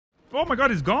Oh my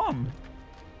god, he's gone.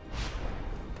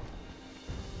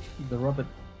 The Robert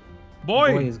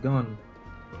Boy is gone.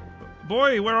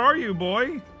 Boy, where are you,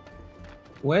 boy?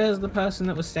 Where's the person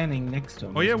that was standing next to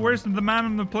him? Oh yeah, where's the man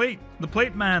on the plate? The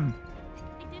plate man.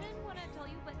 I didn't want to tell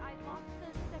you, but I lost the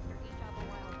sector e-job a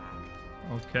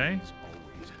while back.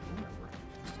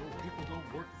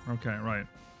 Okay. Okay, right.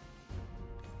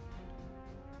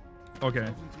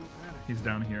 Okay. He's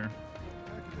down here.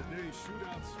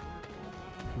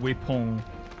 Weapon.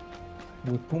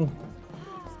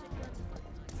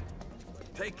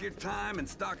 Take your time and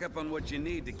stock up on what you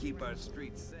need to keep our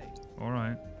streets safe.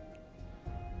 Alright.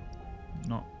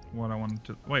 Not what I wanted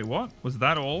to... Wait, what? Was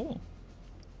that all?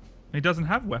 He doesn't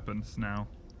have weapons now.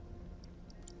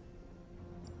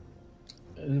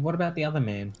 What about the other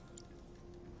man?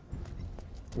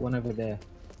 The one over there.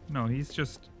 No, he's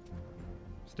just...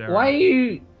 staring.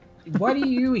 Why do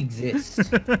you exist?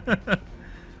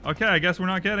 Okay, I guess we're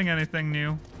not getting anything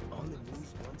new.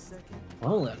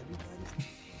 Well,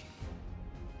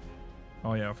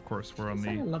 Oh yeah, of course, we're on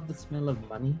I the love the smell of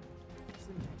money.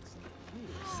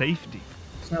 safety.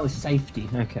 Smell of safety.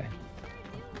 Okay.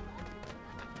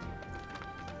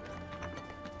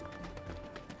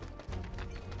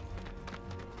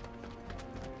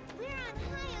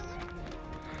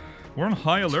 We're on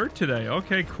high alert today.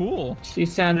 Okay, cool.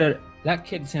 That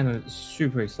kid sounded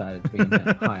super excited to be in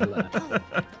that high alert. My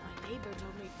neighbor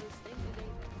told me first thing today.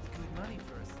 Good money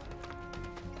first.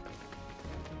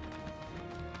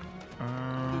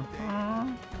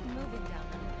 Moving down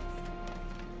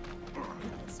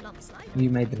the Slump slide. You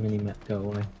made the mini map go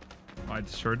away. I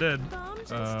sure did.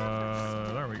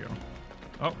 There we go.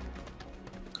 Oh,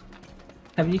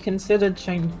 Have you considered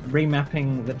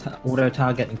remapping the auto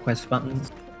target and quest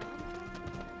buttons?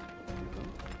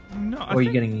 no, Or are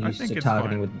you getting used to it's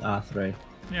targeting fine. with R3?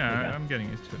 Yeah, Okay. I'm getting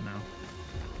used to it now.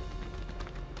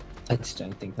 I just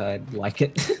don't think I'd like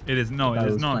it. It is no, If it I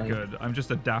is was not playing. good. I'm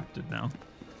just adapted now.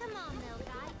 Come on, little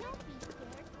guy. Don't be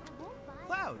scared. I won't bite.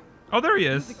 Cloud, Oh, there he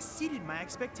you've is. exceeded my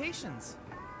expectations.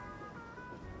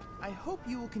 I hope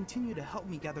you will continue to help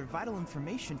me gather vital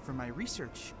information for my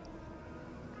research.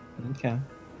 Okay.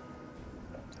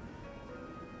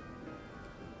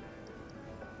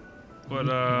 But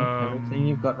Everything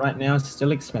you've got right now is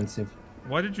still expensive.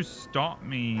 why did you stop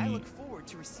me? I look forward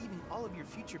to receiving all of your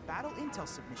future battle intel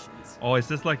submissions. Oh, is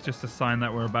this like just a sign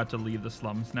that we're about to leave the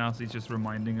slums now? So he's just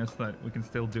reminding us that we can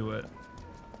still do it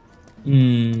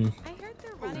Hmm. I heard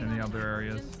they're running in the on other an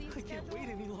areas. emergency I can't schedule. wait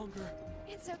any longer.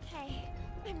 It's okay.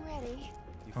 I'm ready.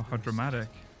 Oh, how dramatic.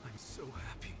 I'm so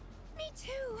happy. Me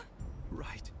too.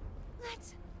 Right.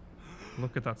 Let's.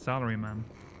 Look at that salary, man.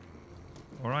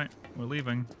 All right, we're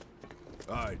leaving.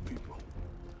 All right, people.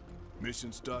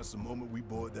 Mission starts the moment we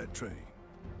board that train.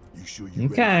 You sure you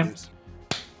Okay. ready for this?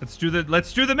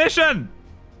 Let's do the mission.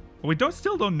 We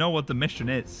still don't know what the mission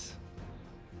is.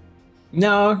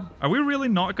 No. Are we really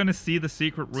not going to see the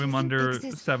secret Do you room think under Biggs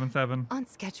is 7-7? on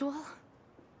schedule?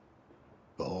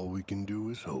 All we can do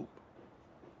is hope.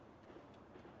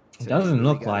 It doesn't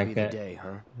look like it. Day,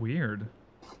 huh? Weird.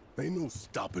 Ain't no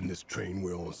stopping this train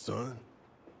we're on, son.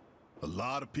 A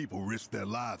lot of people risk their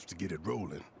lives to get it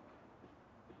rolling.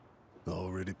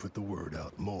 Already put the word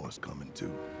out, more is coming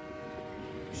too.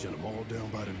 Shut them all down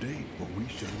by the day, or we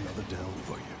shut another down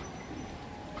for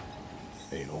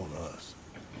you. Ain't on us,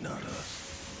 not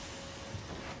us.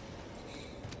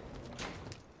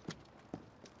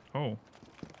 Oh.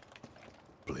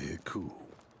 Play it cool.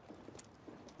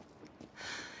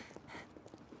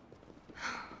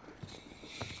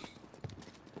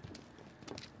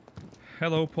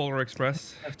 Hello, Polar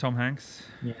Express. Tom Hanks.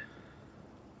 Yeah.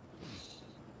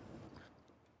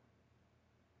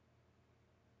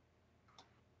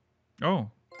 Oh,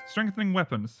 strengthening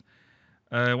weapons.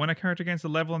 When a character gains a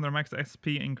level and their max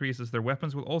SP increases, their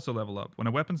weapons will also level up. When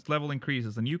a weapon's level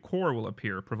increases, a new core will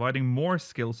appear, providing more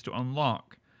skills to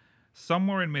unlock.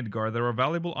 Somewhere in Midgard, there are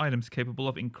valuable items capable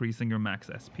of increasing your max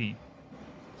SP.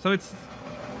 So it's...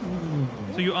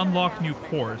 So you unlock new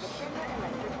cores.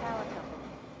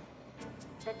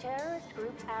 The terrorist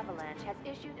group Avalanche has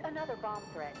issued another bomb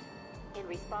threat. In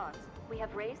response, we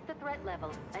have raised the threat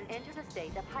level and entered a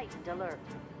state of heightened alert.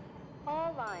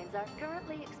 All lines are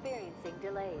currently experiencing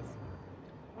delays.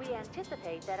 We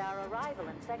anticipate that our arrival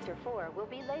in Sector 4 will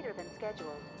be later than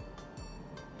scheduled.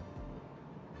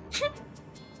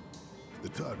 The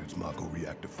target's Mako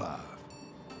Reactor 5.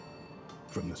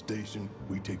 From the station,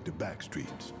 we take the back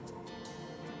streets.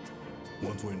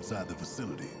 Once we're inside the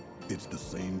facility, it's the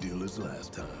same deal as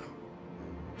last time.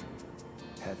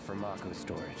 Head for Mako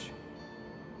storage.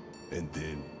 And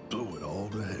then blow it all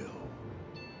to hell.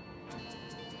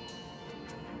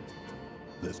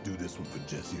 Let's do this one for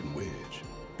Jesse and Wedge.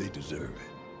 They deserve it.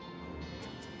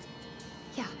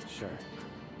 Yeah. Sure.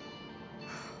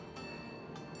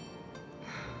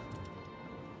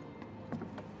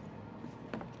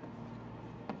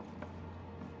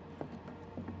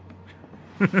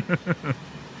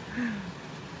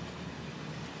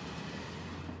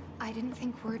 I didn't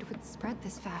think word would spread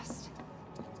this fast.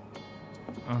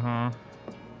 Uh-huh.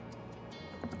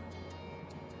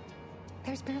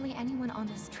 There's barely anyone on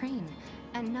this train,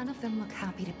 and none of them look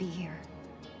happy to be here.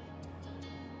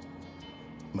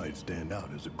 Might stand out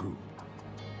as a group.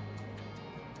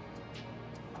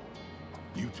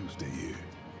 You two stay here.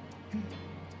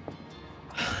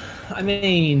 I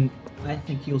mean, I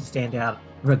think you'll stand out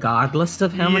regardless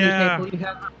of how many people you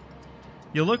have.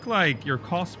 You look like you're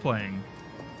cosplaying.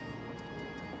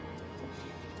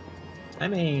 I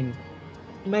mean,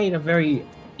 he made a very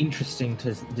interesting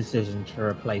decision to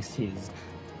replace his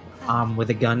arm with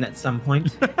a gun at some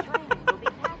point. The train will be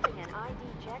passing an ID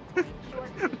checkpoint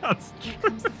shortly. That's Here true.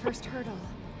 comes the first hurdle.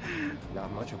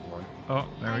 Not much of one. Oh,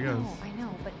 there he goes. I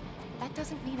know, but that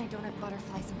doesn't mean I don't have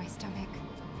butterflies in my stomach.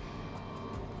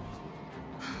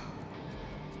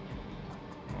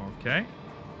 Okay.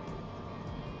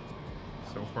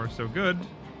 So far, so good.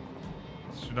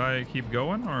 Should I keep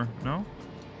going or no?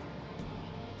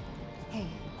 Hey,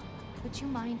 would you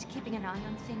mind keeping an eye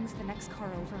on things the next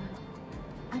car over?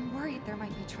 I'm worried there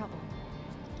might be trouble.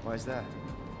 Why's that?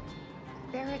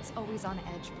 Barrett's always on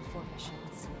edge before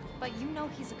missions, but you know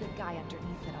he's a good guy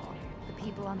underneath it all. The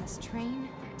people on this train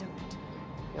don't.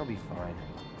 He'll be fine.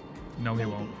 No, he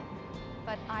Maybe. won't.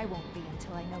 But I won't be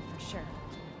until I know for sure.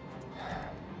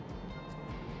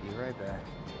 Be right back.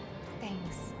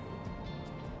 Thanks.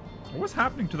 What's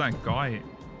happening to that guy?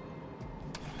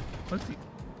 What's he?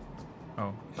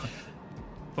 Oh.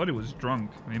 Thought he was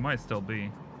drunk. I mean, he might still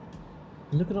be.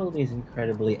 Look at all these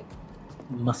incredibly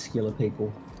muscular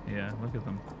people. Yeah, look at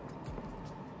them.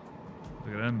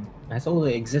 Look at him. That's all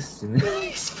that exists in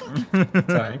this.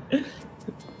 Sorry.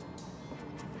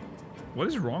 What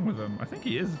is wrong with him? I think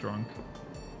he is drunk.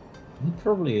 He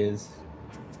probably is.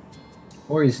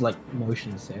 Or he's like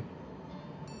motion sick.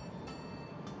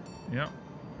 Yeah.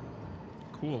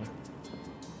 Cool.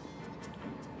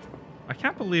 I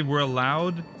can't believe we're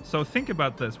allowed. So think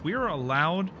about this. We are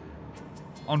allowed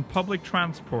on public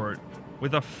transport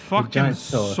with a fucking giant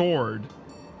sword. sword.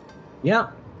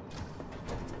 Yeah.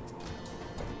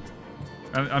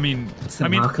 I mean, It's the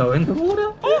Marco in the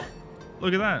water. Oh,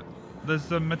 look at that. There's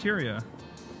the materia.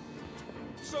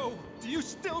 So, do you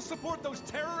still support those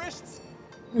terrorists?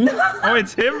 Oh,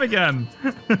 it's him again.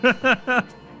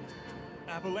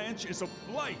 Avalanche is a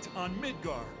blight on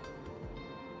Midgar.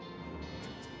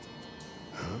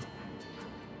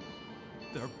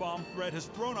 Their bomb threat has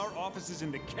thrown our offices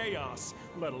into chaos,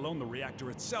 let alone the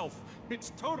reactor itself.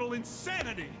 It's total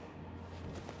insanity.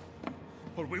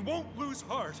 But we won't lose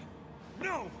heart.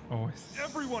 No! Oh,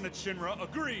 Everyone at Shinra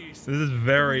agrees. this is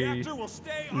very... The reactor will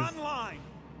stay online.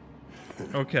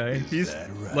 Okay, he's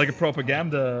like a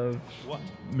propaganda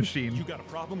machine. You got a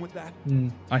problem with that?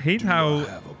 I hate how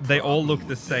they all look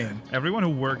the same. Everyone who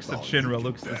works at Shinra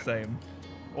looks the same.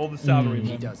 All the salarymen.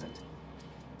 He doesn't.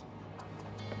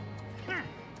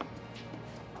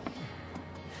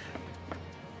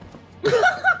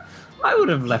 I would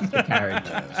have left the carriage.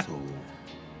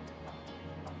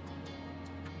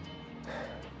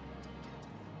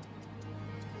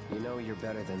 You know you're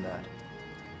better than that.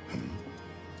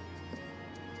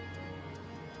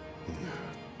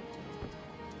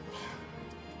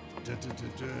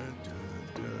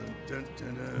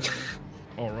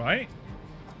 All right.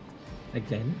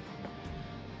 Again.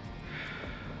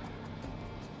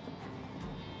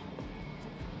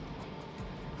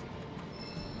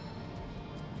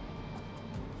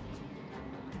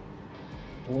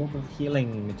 Orb of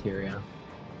healing materia.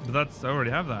 But that's... I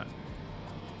already have that.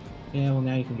 Yeah, well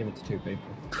now you can give it to two people.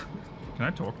 Can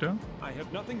I talk to him? I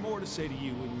have nothing more to say to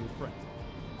you and your friend.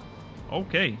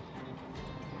 Okay.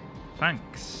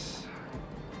 Thanks.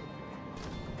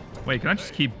 Wait, can I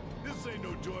just keep... This ain't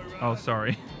no joyride. Oh,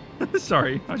 sorry.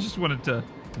 Sorry, I just wanted to...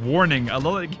 Warning. I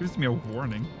love that it gives me a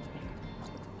warning.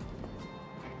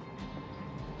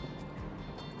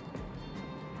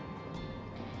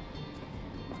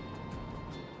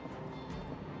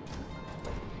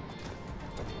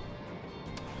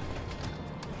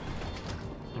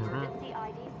 Emergency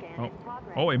ID scan in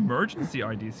progress. Oh, emergency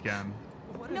ID scan.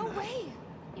 No way!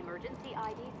 Emergency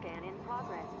ID scan in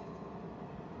progress.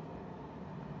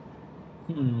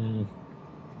 Hmm.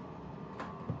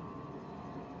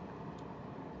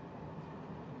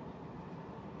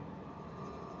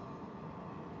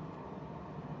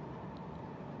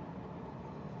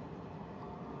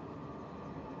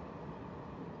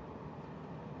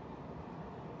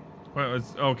 Well,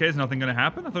 okay, is nothing gonna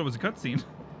happen? I thought it was a cutscene.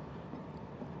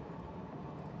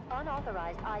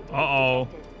 Unauthorized ID Uh-oh.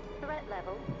 detected. Threat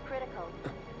level critical.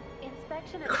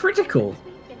 Inspection of Critical?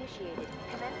 suite initiated,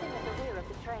 commencing at the rear of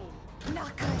the train.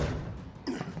 Not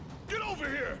good. Get over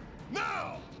here!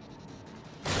 Now!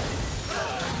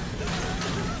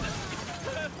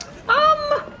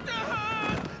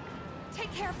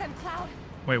 Take care of them, Cloud.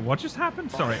 Wait, what just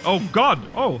happened? Sorry. Oh, God.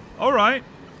 Oh, all right.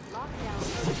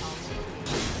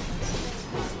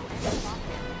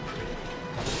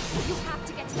 You have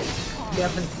to get to the next car. You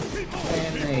haven't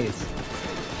scanned these.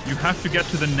 You have to get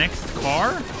to the next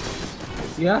car?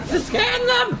 You have to scan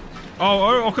them!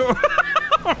 Oh, okay.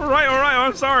 all right.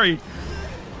 I'm sorry.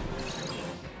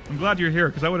 I'm glad you're here,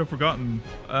 because I would have forgotten.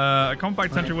 A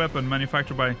compact sentry weapon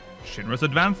manufactured by Shinra's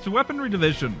Advanced Weaponry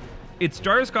Division. Its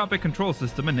gyroscopic control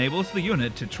system enables the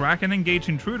unit to track and engage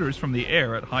intruders from the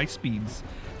air at high speeds.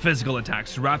 Physical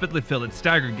attacks rapidly fill its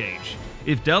stagger gauge.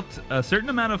 If dealt a certain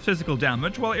amount of physical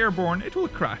damage while airborne, it will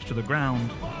crash to the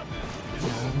ground.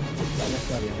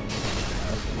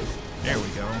 There we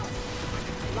go.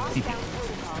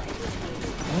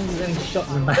 I'm getting shot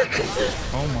in the back.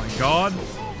 Oh my god.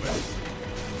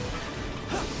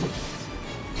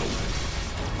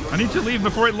 I need to leave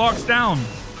before it locks down.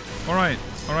 Alright.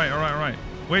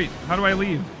 Wait, how do I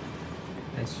leave?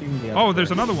 I assume the Oh,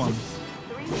 there's another one.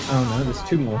 Oh no, there's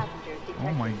two more.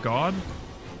 Oh my god.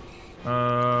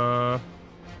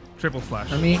 Triple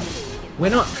slash. I mean, we're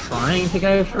not trying to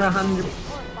go for 100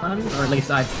 fun, or at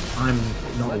least I'm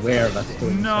not aware of us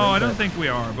doing No, so, I don't but think we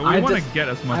are, but we want to get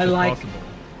as much as possible.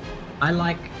 I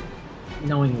like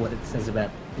knowing what it says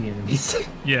about the enemies.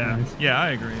 Yeah, yeah, I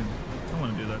agree. I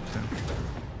want to do that too.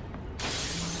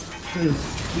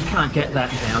 Because you can't get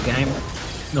that in our game.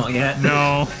 Not yet.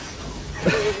 No.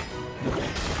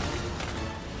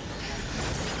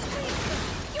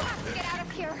 You have to get out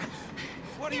of here.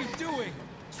 What are you doing?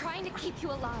 Trying to keep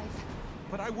you alive.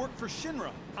 But I work for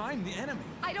Shinra. I'm the enemy.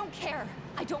 I don't care.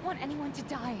 I don't want anyone to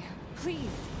die. Please.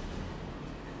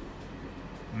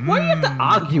 Why do you have to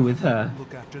argue with her?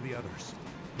 Look after the others.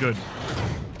 Good.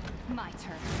 My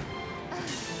turn.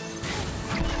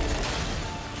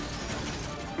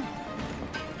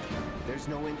 There's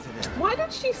no end to this. Why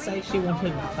did she say she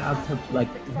wanted Cloud to, like,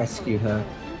 rescue her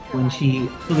when she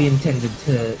fully intended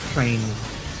to train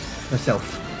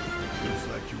herself? Looks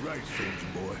like you're right, soldier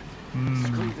boy.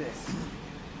 Screw this.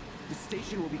 The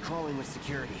station will be crawling with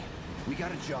security. We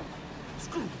gotta jump.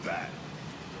 Screw that.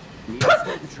 Need to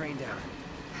slow the train down.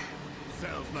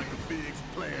 Sounds like a big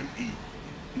plan E.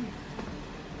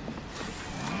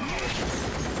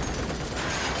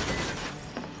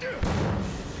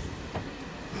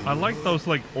 I like those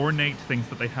like ornate things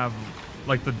that they have,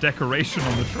 like the decoration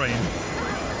on the train.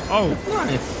 Oh,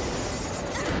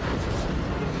 Nice.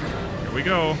 here we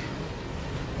go.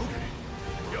 Okay,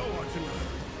 y'all watching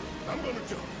now. I'm gonna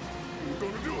jump. We're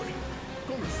gonna do it.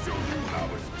 Gonna show you how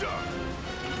it's done.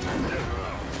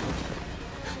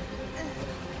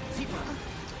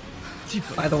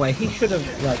 By the way, he should have,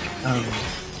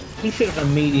 he should have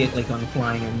immediately gone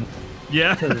flying and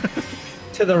Yeah.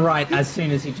 to the right as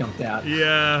soon as he jumped out.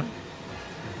 Yeah.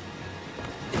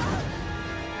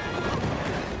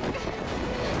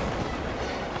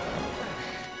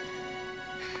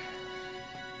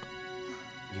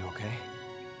 You okay?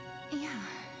 Yeah.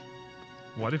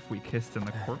 What if we kissed in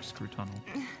the corkscrew tunnel?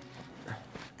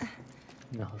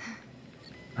 No.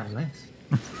 Unless.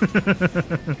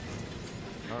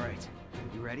 All right.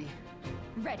 You ready?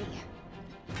 Ready.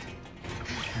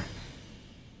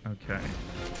 Okay.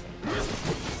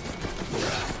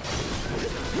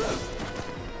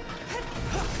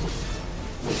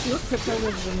 Did you equip her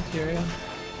with the materia?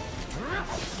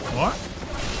 What?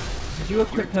 Did you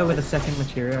equip her with a second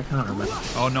materia? I can't remember.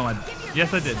 Oh no,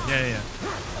 yes I did. Yeah.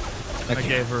 I Okay.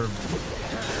 gave her.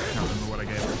 I can't remember what I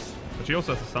gave her. But she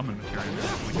also has a summon material.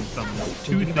 We can summon Did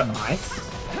two you give her things.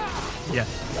 ice? Yes.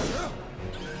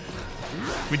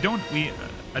 We don't.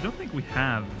 I don't think we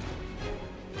have.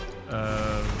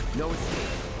 No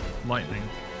escape. Lightning.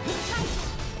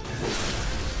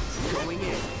 Going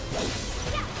in.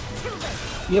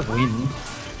 You have wind.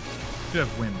 We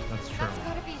have wind. That's true. That's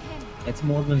gotta be him. It's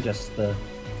more than just the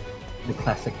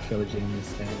classic trilogy in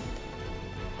this game.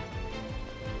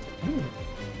 Ooh.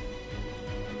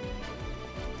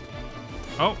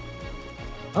 Oh,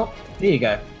 Oh, there you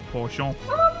go. potion.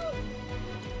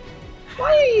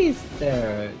 Why is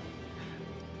there? Why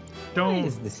Don't.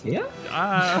 is this here?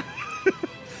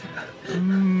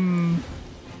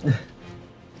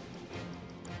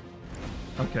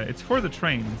 Okay, it's for the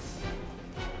trains.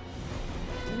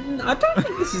 I don't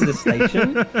think this is a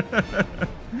station.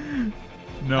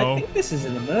 No. I think this is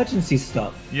an emergency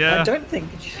stop. Yeah. I don't think.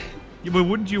 Yeah, but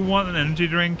wouldn't you want an energy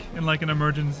drink in like an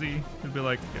emergency? It'd be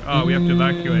like, oh, we have to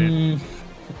evacuate.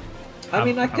 I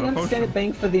mean, I can understand it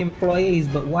being for the employees,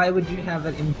 but why would you have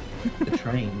it in the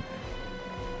train?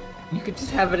 You could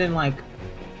just have it in like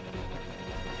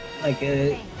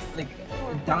a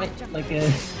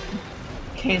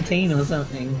canteen or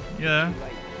something. Yeah.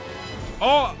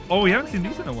 Oh, we haven't seen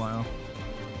these in a while.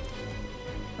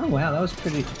 Oh wow, that was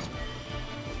pretty.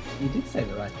 You did say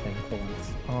the right thing for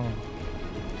once. Oh.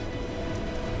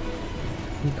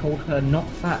 He called her not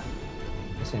fat,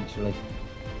 essentially.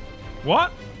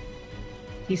 What?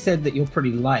 He said that you're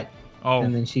pretty light. Oh.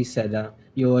 And then she said,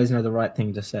 you always know the right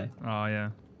thing to say. Oh, yeah.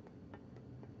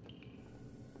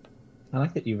 I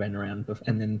like that you ran around,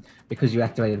 and then because you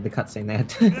activated the cutscene, they had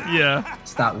to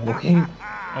start walking.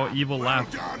 Oh, evil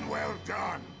laugh. Well done, well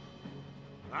done.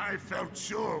 I felt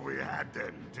sure we had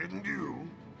them, didn't you?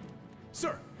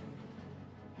 Sir.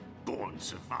 Born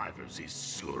survivors, these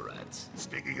surats.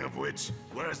 Speaking of which,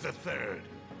 where's the third?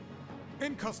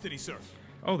 In custody, sir.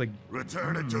 Oh, they...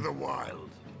 Return it to the wild.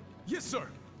 Yes, sir.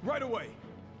 Right away.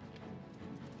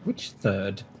 Which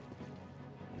third?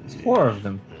 There's 4 of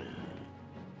them.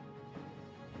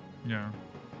 Yeah.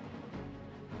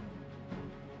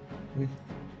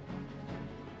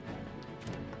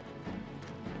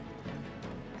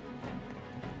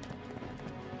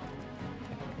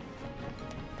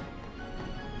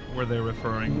 Were they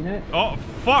referring? No. Oh,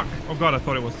 fuck! Oh god, I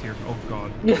thought it was here. Oh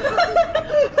god. You know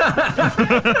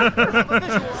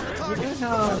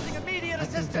how I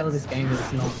can tell this game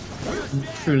is not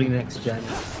truly next gen?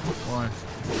 Why?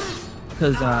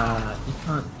 Because you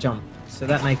can't jump, so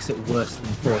that makes it worse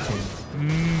than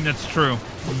 14. That's true.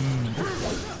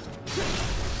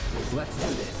 Let's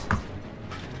do this.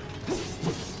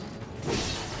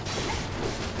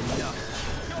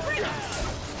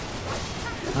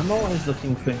 I'm always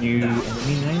looking for new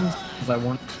enemy names because I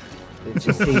want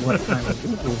to see what kind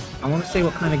of I want to see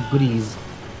what kind of goodies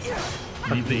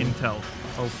Need the intel.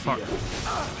 Oh fuck.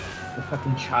 the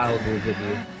fucking child will give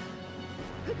you.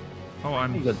 Oh,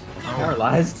 I'm. You got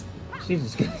paralyzed. She's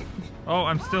just gonna. Oh,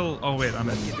 I'm still. Oh wait, I'm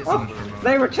in. Oh,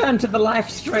 they return to the live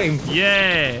stream.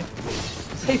 Yeah.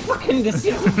 They fucking just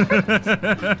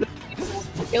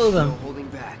kill them. Holding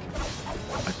back.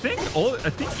 I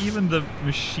think even the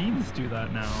machines do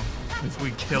that now. If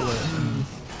we kill it.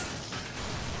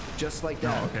 Just like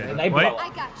that. Oh, okay. They Wait. I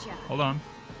gotcha. Hold on.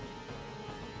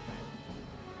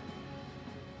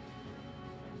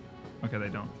 Okay, they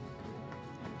don't.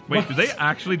 Wait, What? do they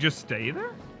actually just stay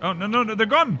there? Oh no, they're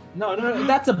gone. No,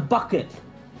 that's a bucket.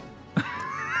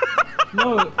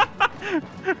 No.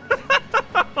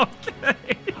 Okay.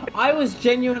 I was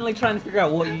genuinely trying to figure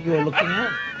out what you were looking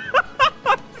at.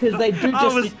 Because they do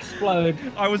just explode.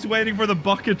 I was waiting for the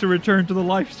bucket to return to the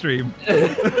live stream.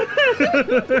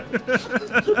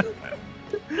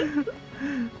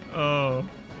 Oh.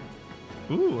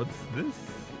 Ooh, what's this?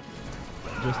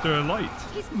 Just a light.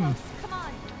 He's close. Come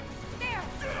on. There.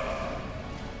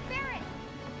 Barrett,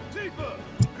 Tifa,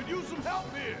 could use some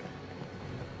help here.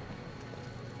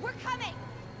 we're coming.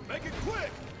 Make it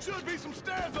quick. Should be some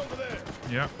stairs over there.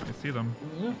 Yeah, I see them.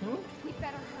 We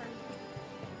better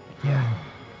hurry.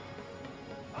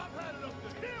 I've had enough to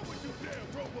hear with you damn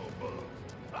robo-bugs.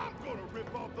 I'm gonna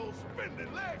rip off those spindly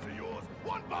legs of yours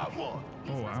one by one.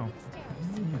 Oh wow. The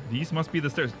stairs. These must be the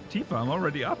stairs. Tifa, I'm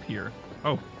already up here.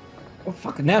 Oh. Oh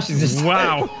fuck! Now she's just.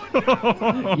 Wow.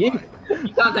 You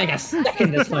can't take a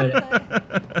second to slow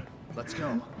it. Let's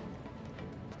go.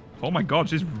 Oh my god,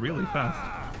 she's really fast.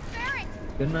 Barrett,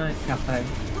 Good night, Cafe.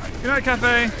 Good night,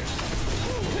 Cafe.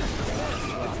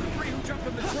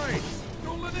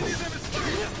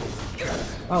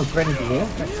 Oh, Grenadier.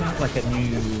 That sounds like a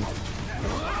new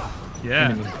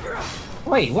Yeah. enemy.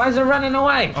 Wait, why is it running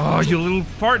away? Oh, you little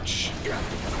farch. You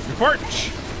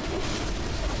farch.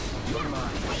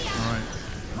 Alright.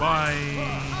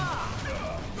 Bye.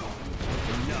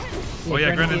 Oh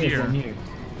yeah, Grenadier.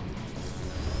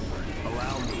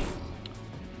 Allow me.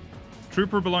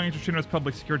 Trooper belonging to Shinra's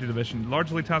Public Security Division,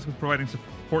 largely tasked with providing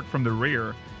support from the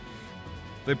rear.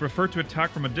 They prefer to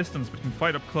attack from a distance but can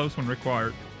fight up close when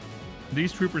required.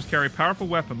 These troopers carry powerful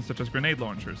weapons such as grenade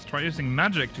launchers. Try using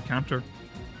magic to counter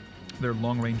their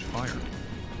long-range fire.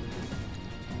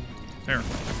 There.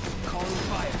 Calling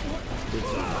fire.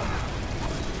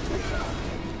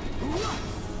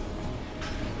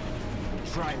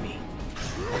 Try me.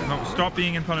 No, stop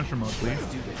being in Punisher mode, please.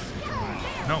 Let's do this.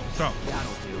 No, stop.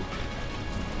 That'll do.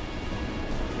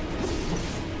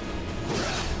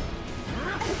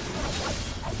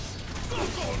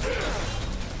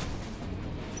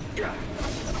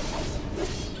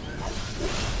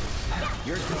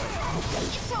 You're good.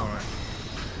 It's over. Alright.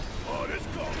 Oh, this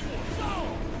calls for a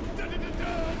song!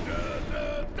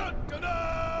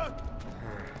 Da-da-da-da-da-da-da-da-da.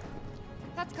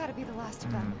 That's gotta be the last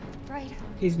of them, right?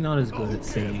 He's not as good at Okay,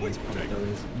 singing wait, as Ponto take-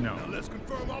 is. No. Now let's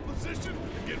confirm our position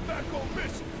and get back on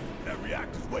mission. That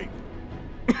reactor's waiting.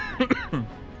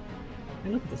 Hey,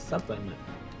 look at the subway map.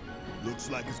 Looks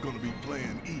like it's gonna be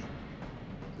Plan E.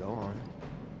 Go on.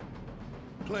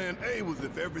 Plan A was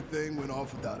if everything went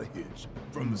off without a hitch.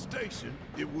 From the station,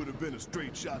 it would have been a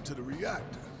straight shot to the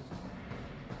reactor.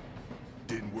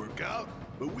 Didn't work out,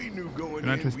 but we knew going Good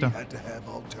night, in we Trista. had to have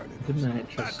alternatives. Good night,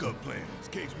 Trista. Backup plans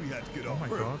in case we had to get Oh off my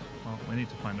early. god. Well, we need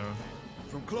to find a...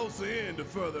 From closer in to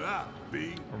further out,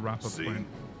 B, A wrap-up C, plan.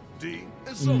 D,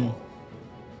 and so on.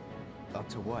 Up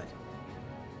to what?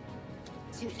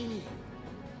 To E.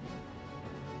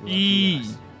 Lucky E.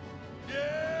 us.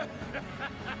 Yeah!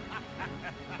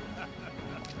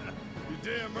 You're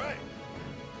damn right.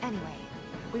 Anyway,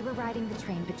 we were riding the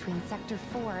train between Sector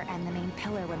 4 and the main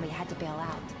pillar when we had to bail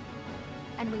out.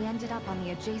 And we ended up on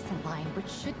the adjacent line, which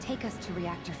should take us to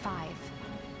Reactor 5.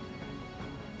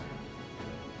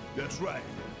 That's right.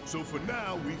 So for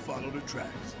now, we follow the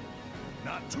tracks.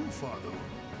 Not too far,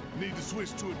 though. Need to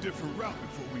switch to a different route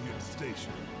before we hit the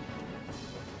station.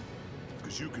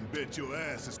 Because you can bet your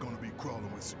ass it's gonna be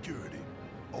crawling with security.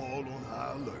 All on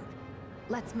high alert.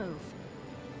 Let's move.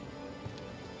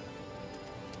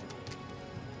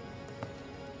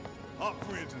 Our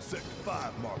friends in Sector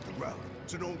 5 marked the route,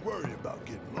 so don't worry about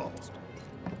getting lost.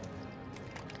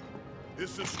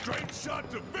 It's a straight shot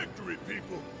to victory,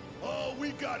 people. All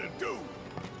we gotta do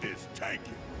is tank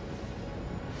it.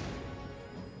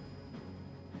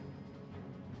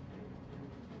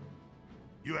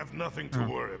 You have nothing to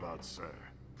worry about, sir.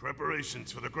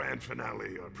 Preparations for the grand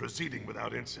finale are proceeding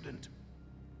without incident.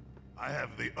 I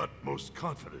have the utmost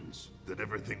confidence that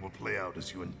everything will play out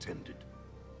as you intended.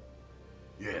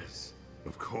 Yes,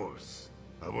 of course.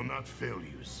 I will not fail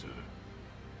you, sir.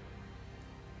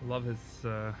 Love his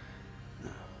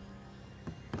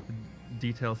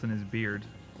details in his beard.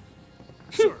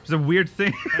 Sir, It's a weird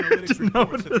thing. analytics to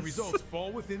reports that the notice. results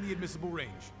fall within the admissible range.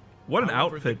 What an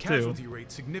However, outfit, the too. casualty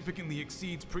rate significantly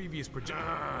exceeds previous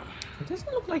projections. It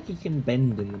doesn't look like he can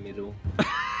bend in the middle.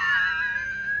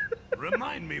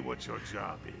 Remind me what your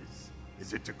job is.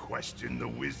 Is it to question the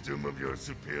wisdom of your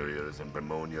superiors and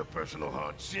bemoan your personal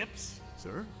hardships?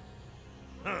 Sir?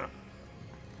 Huh.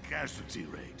 Casualty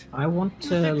rate. I want You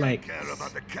to, think like, I care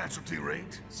about the casualty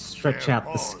rate? stretch Their out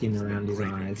the pause skin is around his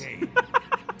greater eyes. gain.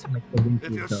 to make the If your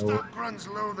wrinkles go. stock runs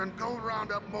low, then go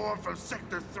round up more from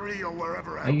Sector 3 or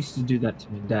wherever else. I used to do that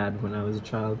to my dad when I was a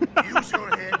child. Use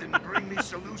your head and bring me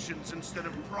solutions instead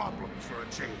of problems for a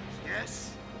change,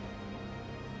 yes?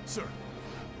 Sir.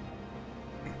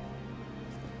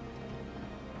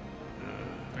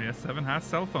 Oh, yeah, 7 has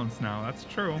cell phones now. That's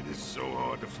true. It is so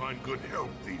hard to find good help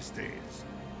these days.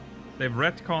 They've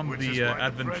retconned Which is the why the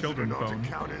Advent Children president ought phone. to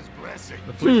count his blessings.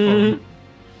 The flip phone.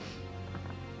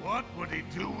 What would he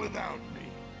do without me?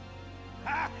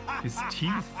 His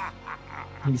teeth.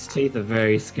 His teeth are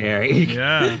very scary.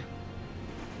 Yeah.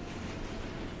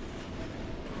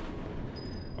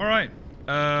 All right.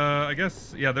 I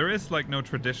guess yeah. There is like no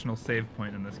traditional save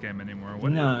point in this game anymore.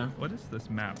 No. What is this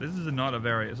map? This is not a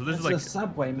very. So this It's is like. a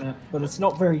subway map, but it's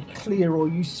not very clear or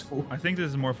useful. I think this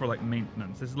is more for like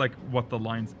maintenance. This is like what the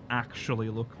lines actually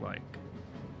look like.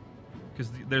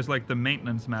 Because there's like the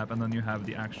maintenance map, and then you have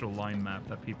the actual line map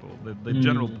that people, the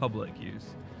general public use.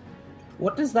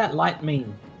 What does that light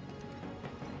mean?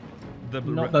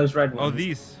 Not those red ones. Oh,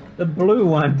 these. The blue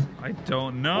one. I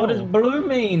don't know. What does blue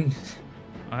mean?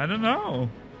 I don't know.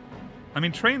 I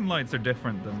mean, train lights are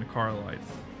different than the car lights,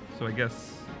 so I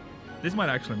guess this might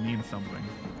actually mean something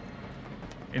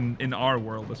in our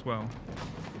world as well.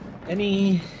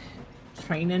 Any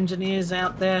train engineers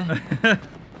out there?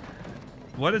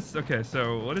 What is okay?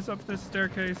 So what is up this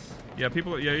staircase? Yeah,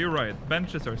 people. Yeah, you're right.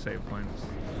 Benches are save points.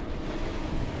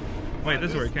 Wait,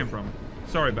 this is where it came from.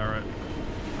 Sorry, Barrett.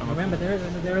 Remember,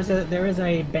 there is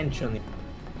a bench on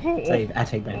the save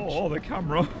at a bench. Oh, the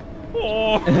camera.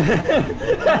 Oh,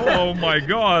 oh my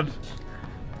God.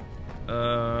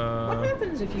 What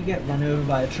happens if you get run over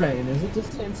by a train? Is it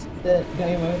just instant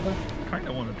game over? Kind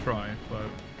of want to try, but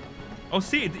oh,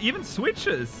 see, it even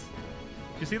switches.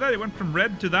 You see that? It went from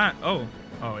red to that. Oh,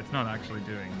 it's not actually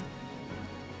doing.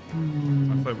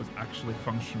 I thought it was actually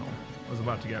functional. I was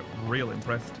about to get real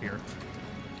impressed here.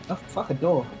 Oh, fuck a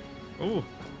door. Oh.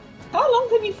 How long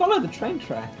can you follow the train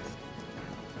tracks?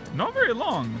 Not very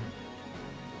long.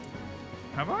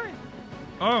 Have I?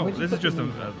 Oh, Where'd you this is put just the a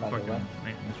mini-map, by the fucking way?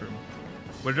 maintenance room.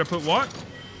 Where did I put what?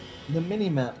 The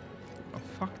mini-map. Oh,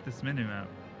 fuck this minimap.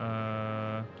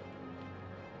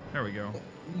 There we go. I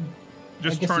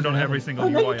Just guess turned you on don't every have single Oh,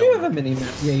 no, UI you do have a element.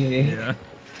 mini-map. Yeah.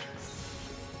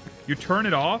 You turn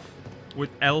it off with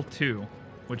L2,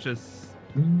 which is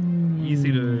easy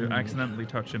to accidentally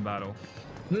touch in battle.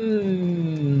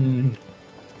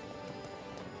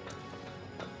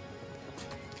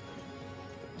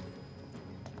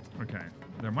 Okay,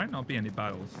 there might not be any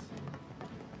battles.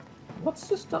 What's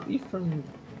to stop you from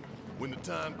When the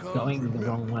time comes, going the remember,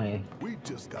 wrong way? we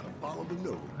just gotta follow the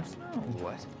nose.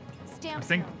 What? I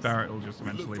think Barrett will just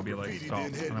eventually be like, stop,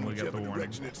 and then we'll get the warning.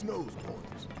 Its nose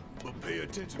points. But pay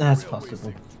attention That's to railway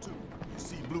possible. signals, too. You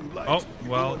see blue lights, Oh,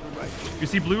 you're well, going the right way. you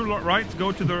see blue lights,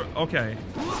 go to the, okay.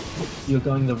 You're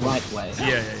going the right way.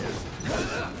 Yeah.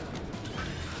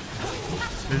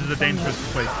 This is a dangerous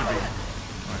place to be.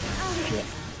 Yeah.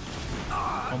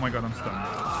 Oh my god, I'm stunned.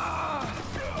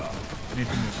 I need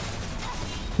to move.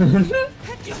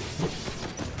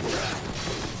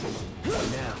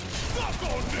 Now.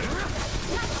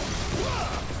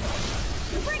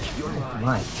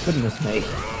 My goodness me.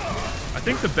 I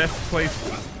think the best place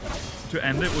to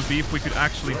end it would be if we could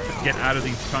actually get out of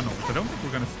these tunnels. I don't think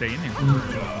we're going to stay in here for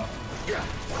very long.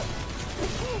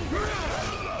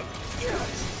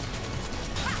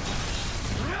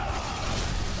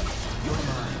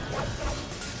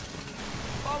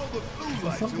 Follow the blue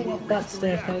lights Something and we'll like that reach the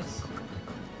reactor. staircase.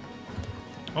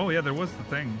 Oh yeah, there was the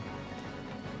thing.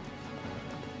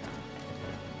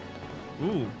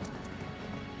 Ooh.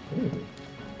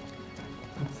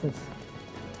 What's this?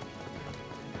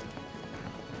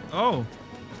 Oh,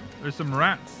 there's some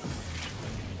rats.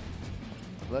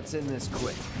 Let's end this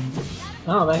quick.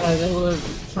 Oh, they were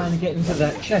trying to get into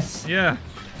that chest. Yeah.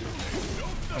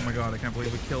 Oh my god, I can't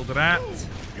believe we killed a rat.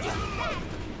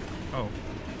 Oh.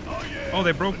 Oh,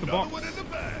 they broke the box.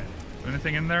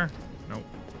 Anything in there? Nope.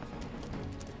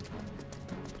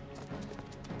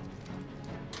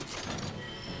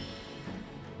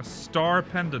 A star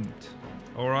pendant.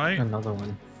 Alright. Another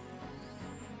one.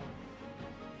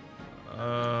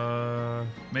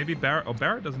 Maybe Barrett. Oh,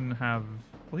 Barrett doesn't have.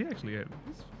 Well, he actually is.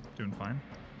 He's doing fine.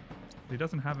 He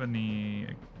doesn't have any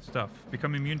stuff.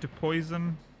 Become immune to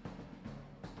poison.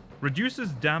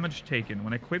 Reduces damage taken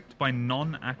when equipped by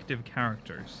non-active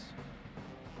characters.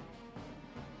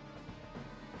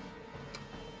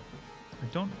 I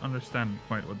don't understand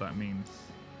quite what that means.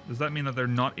 Does that mean that they're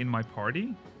not in my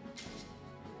party?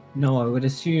 No, I would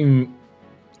assume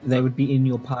they would be in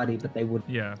your party, but they would.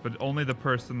 Yeah, but only the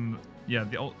person. Yeah,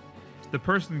 the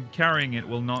person carrying it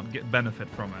will not get benefit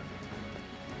from it.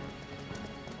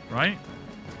 Right?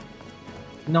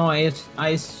 No, I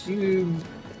assume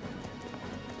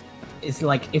it's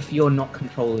like if you're not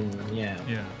controlling them. Yeah.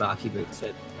 Yeah. Barky Boot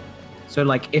said. So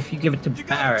like if you give it to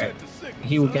Barrett,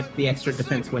 he will get the extra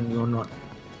defense when you're not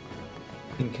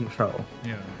in control.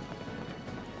 Yeah.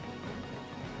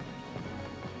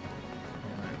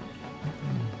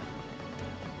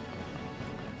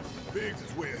 Biggs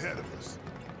is way ahead of us.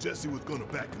 Jesse was gonna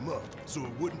back him up, so it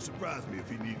wouldn't surprise me if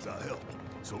he needs our help.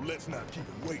 So let's not keep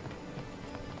him waiting.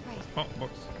 Oh,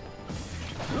 box.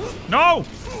 No!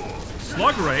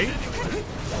 Slug Ray?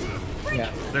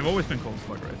 Yeah. They've always been called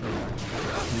Slug Rays.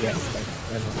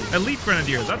 Yes. Elite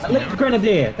Grenadier, that's Elite new.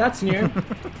 Grenadier, that's new.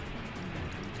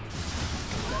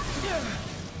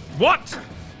 What?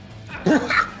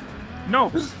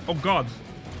 No! Oh god.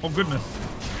 Oh goodness.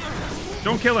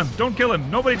 Don't kill him! Don't kill him!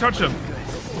 Nobody touch him!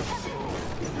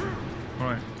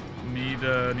 Alright. Need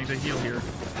a heal here.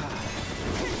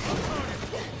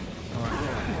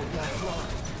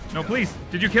 Alright. No, please!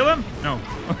 Did you kill him? No.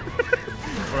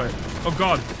 Alright. Oh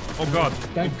god. Oh god.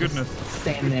 Don't Oh goodness. just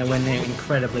stand there when they're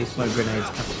incredibly slow grenades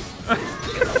coming.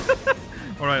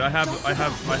 Alright, I have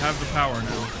the power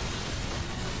now.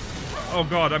 Oh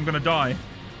god, I'm gonna die.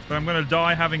 But I'm gonna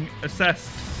die having assessed.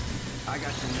 I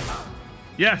got you now.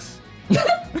 Yes!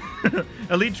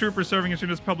 Elite troopers serving in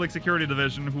Shina's public security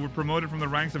division who were promoted from the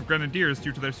ranks of grenadiers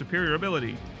due to their superior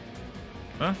ability.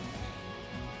 Huh?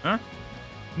 Huh?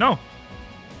 No!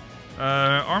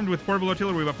 Armed with portable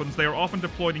artillery weapons, they are often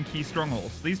deployed in key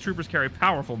strongholds. These troopers carry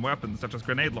powerful weapons such as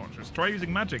grenade launchers. Try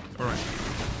using magic. Alright.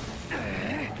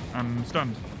 I'm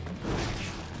stunned.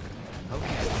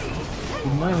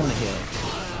 You might want to heal.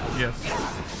 Yes.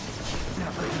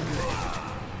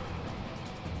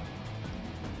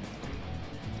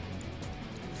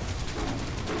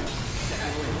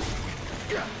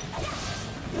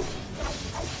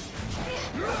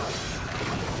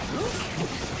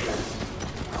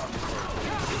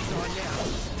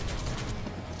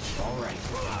 All right.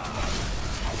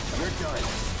 You're done.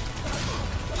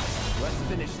 Let's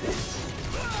finish this.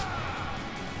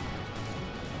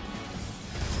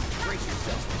 Brace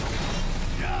yourself.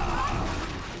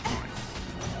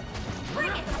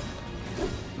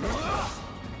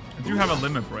 I do have a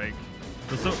limit break.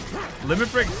 So the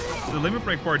limit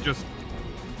break part just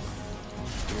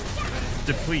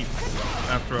depletes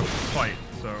after a fight,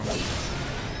 so.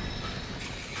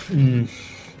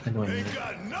 Annoying. Ain't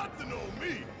got nothing on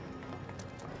me.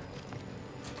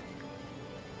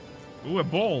 Ooh, a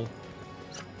ball.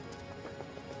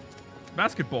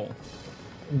 Basketball.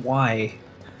 Why?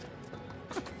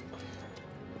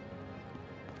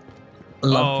 I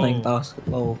love playing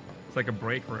basketball. It's like a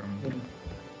break room.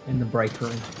 In the break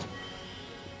room.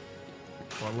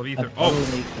 Well, I love ether. Oh!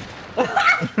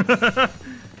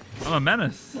 I'm a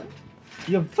menace.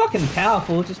 You're fucking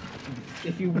powerful, just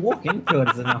if you walk into it,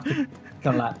 it's enough to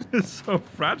collapse. It's so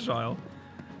fragile.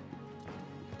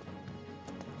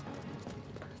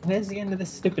 Where's the end of this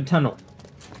stupid tunnel?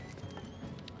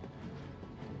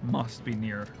 Must be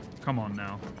near. Come on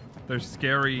now. There's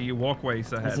scary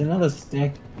walkways ahead. There's another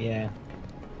stick. Yeah.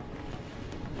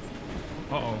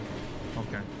 Uh-oh.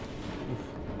 Okay. Oof.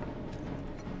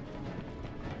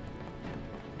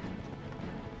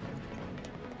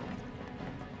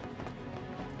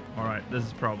 Alright, this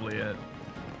is probably it.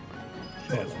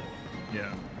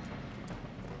 Yeah.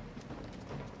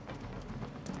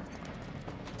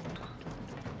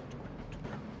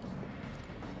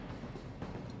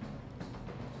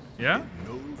 Yeah?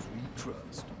 Those we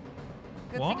trust.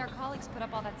 Good What? thing our colleagues put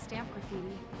up all that stamp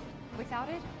graffiti. Without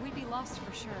it, we'd be lost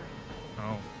for sure.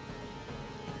 Oh.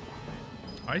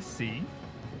 I see.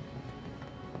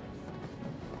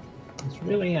 It's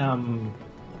really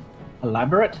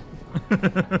elaborate.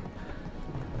 Oh.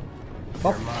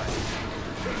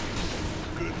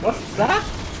 What's that?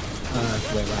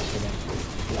 It's way back again.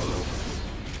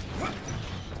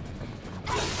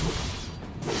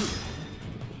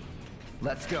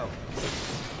 Let's go.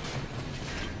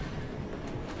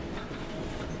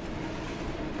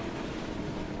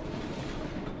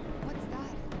 What's that?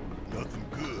 Nothing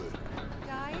good.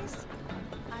 Guys?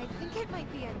 I think it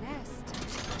might be a nest.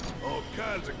 All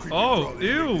kinds of creepy Oh, crawlies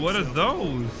ew, make what are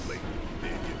themselves those? late. They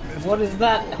get messed What is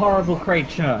that horrible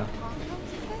creature?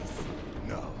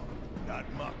 No,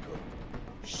 not Mako.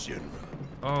 Shinra.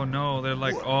 Oh no, they're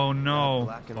like, oh no.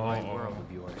 Black and white world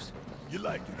of yours. You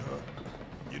like it, huh?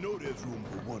 You know there's room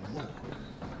for one more.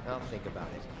 I'll think about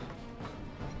it.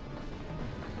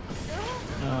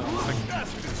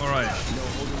 Alright.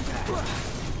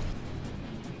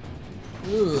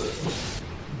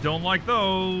 Don't like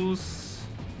those.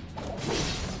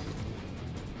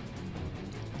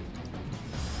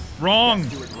 Wrong.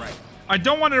 Do it right. I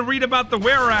don't want to read about the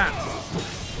were-rats.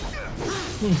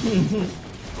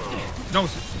 No,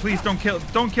 please don't kill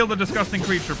the disgusting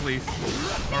creature, please.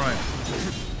 Alright.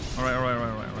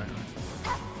 Alright.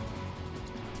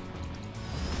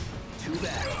 Too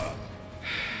bad.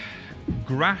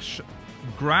 Grash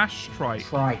trike.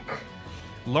 Trike.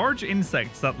 Large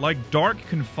insects that like dark,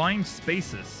 confined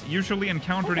spaces, usually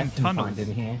encountered in tunnels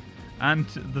In here. and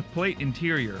the plate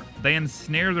interior. They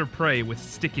ensnare their prey with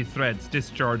sticky threads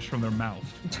discharged from their mouth.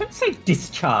 Don't say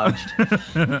discharged.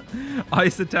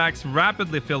 Ice attacks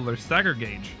rapidly fill their stagger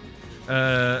gauge.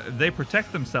 They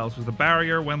protect themselves with a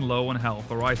barrier when low on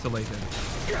health or isolated.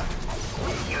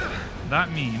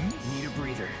 That means... Need a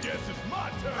breather. Guess it's my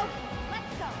turn.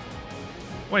 Let's go.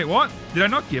 Wait, what? Did I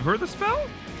not give her the spell?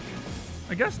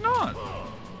 I guess not. Good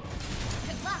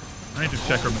luck. I need to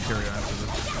check her materia after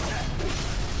this.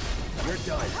 You're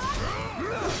done.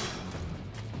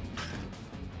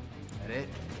 That it?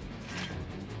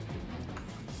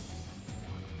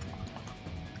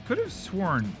 Could have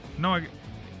sworn. No,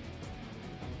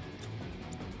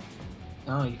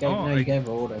 Oh, you gave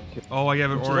her order. Oh, I gave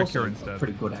it Which is Aura also Cure instead.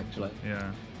 Pretty good, actually.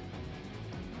 Yeah.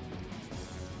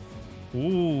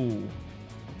 Ooh.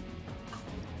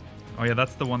 Oh yeah,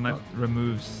 that's the one that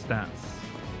removes stats.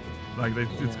 Like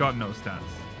it's got no stats.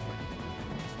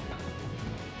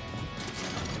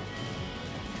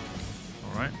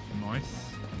 All right, nice.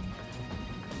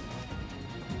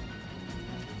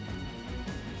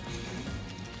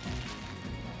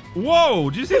 Whoa!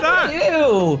 Did you see that?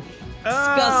 Ew!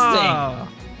 Ah.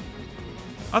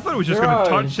 I thought it was just gonna Gross.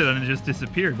 touch it and it just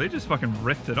disappeared. They just fucking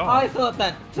ripped it off. I thought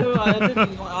that too. I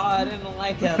didn't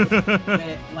like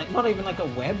a like not even like a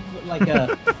web, but like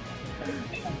a.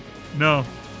 No.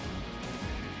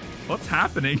 What's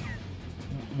happening?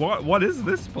 What is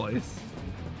this place?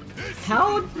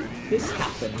 How did this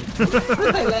happen? How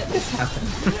did they let this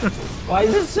happen? Why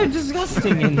is it so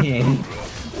disgusting in here?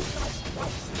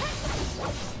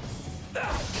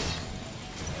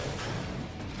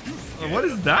 What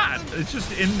is that? It's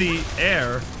just in the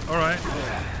air. All right.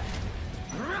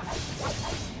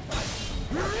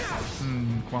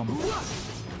 Quam.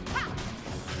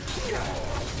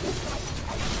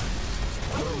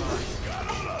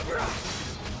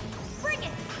 Bring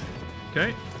it!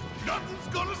 Okay. Nothing's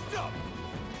gonna stop.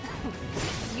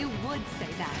 You would say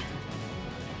that.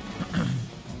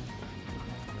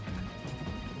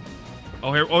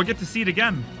 Oh, here. Oh, I get to see it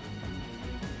again.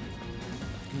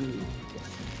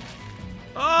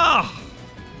 Ah!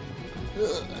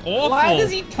 Awful. Why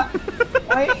does he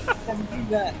why does he do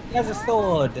that? He has a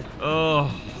sword. Oh.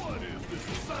 What is this,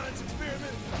 a science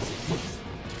experiment?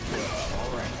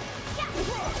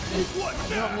 It's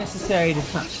not necessary to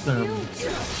touch them.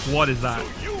 What is that?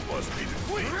 You must be the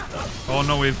queen. Oh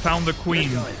no, we've found the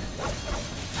queen.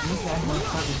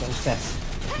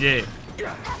 Yeah.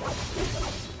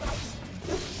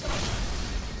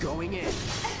 Going in.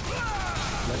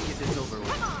 Let's get this over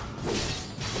with.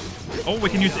 Oh, we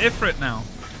can use Ifrit now.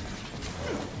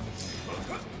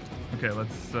 Okay,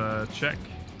 let's check.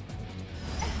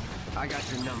 I got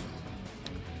your number.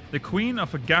 The queen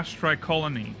of a Gastri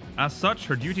colony. As such,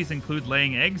 her duties include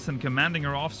laying eggs and commanding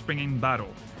her offspring in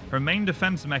battle. Her main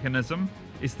defense mechanism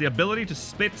is the ability to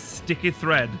spit sticky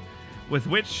thread, with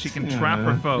which she can trap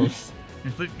her foes.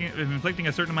 Inflicting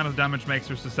a certain amount of damage makes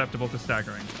her susceptible to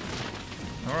staggering.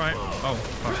 Alright. Oh,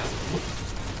 fuck.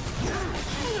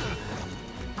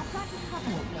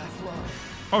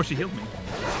 Oh, she healed me.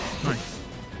 Nice.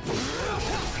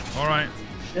 Alright.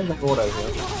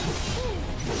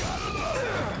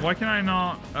 Why can I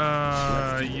not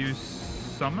use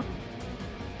summon?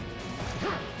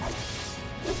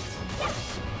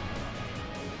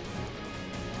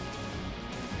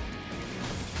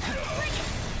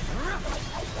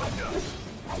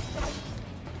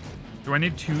 Do I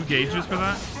need 2 gauges for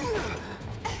that?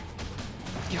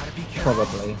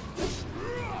 Probably.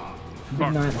 Fuck.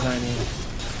 Good night, Tiny.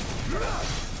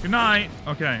 Good night.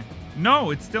 Okay.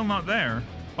 No, it's still not there.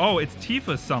 Oh, it's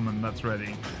Tifa's summon that's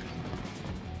ready.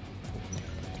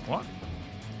 What?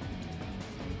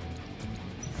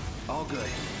 All good.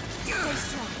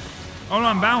 Oh no,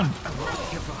 I'm bound.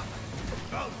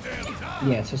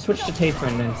 Yeah, so switch to Tifa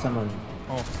and then summon.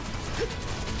 Oh.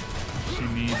 She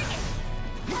needs...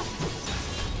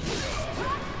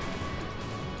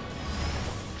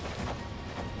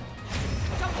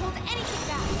 Don't hold anything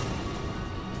back.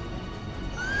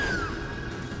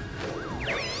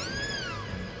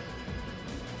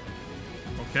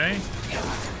 Okay.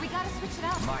 We gotta switch it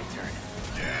up. My turn.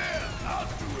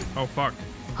 Oh fuck.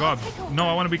 Oh god. No,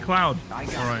 I want to be Cloud.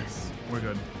 Alright. We're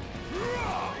good.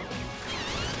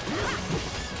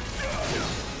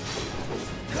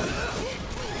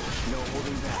 No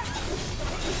holding back.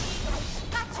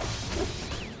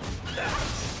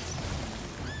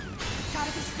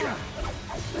 Gotta be strong.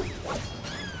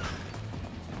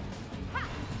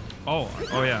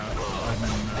 Oh yeah. I'm in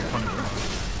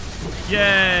punishment.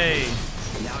 Yay!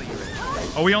 Now you're in.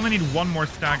 Oh, we only need 1 more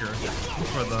stagger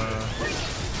for the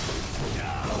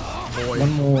boy.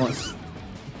 One more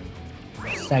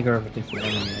stagger of a different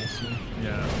enemy, I see.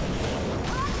 Yeah.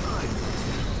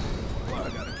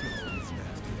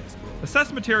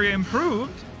 Assess materia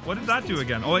improved? What did that do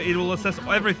again? Oh, it will assess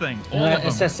everything. All of them.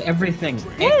 Assess everything.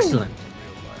 Excellent.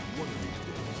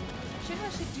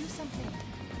 Shinra should do something.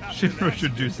 Shinra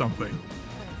should do something.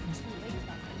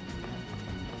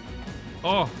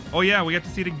 Oh yeah, we get to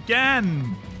see it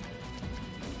again.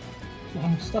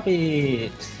 Oh, stop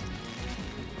it.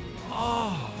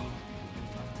 Oh.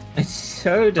 It's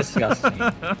so disgusting.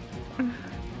 Alright.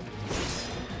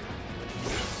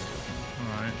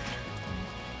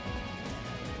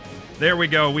 There we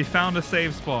go. We found a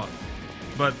save spot.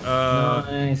 But,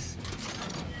 nice.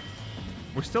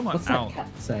 we're still not What's out. that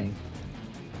cat saying?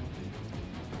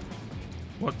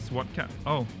 What cat?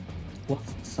 Oh.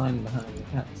 What's the sign behind the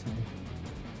cat saying?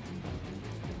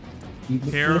 You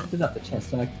Here. lifted up the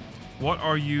chest. Like, What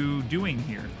are you doing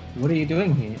here? what are you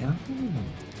doing here?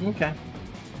 Okay.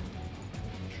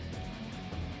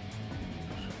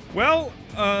 Well,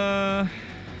 I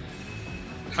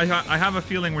have a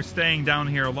feeling we're staying down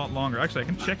here a lot longer. Actually, I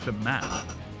can check the map.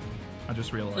 I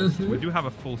just realized. We do have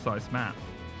a full-size map.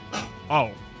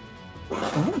 Oh.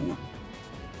 Ooh.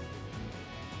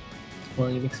 Well,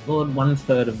 you've explored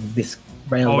 1/3 of this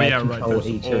railway Right. control There's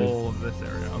E2. all of this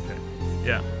area. Okay.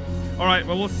 Yeah. All right.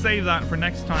 Well, we'll save that for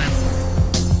next time.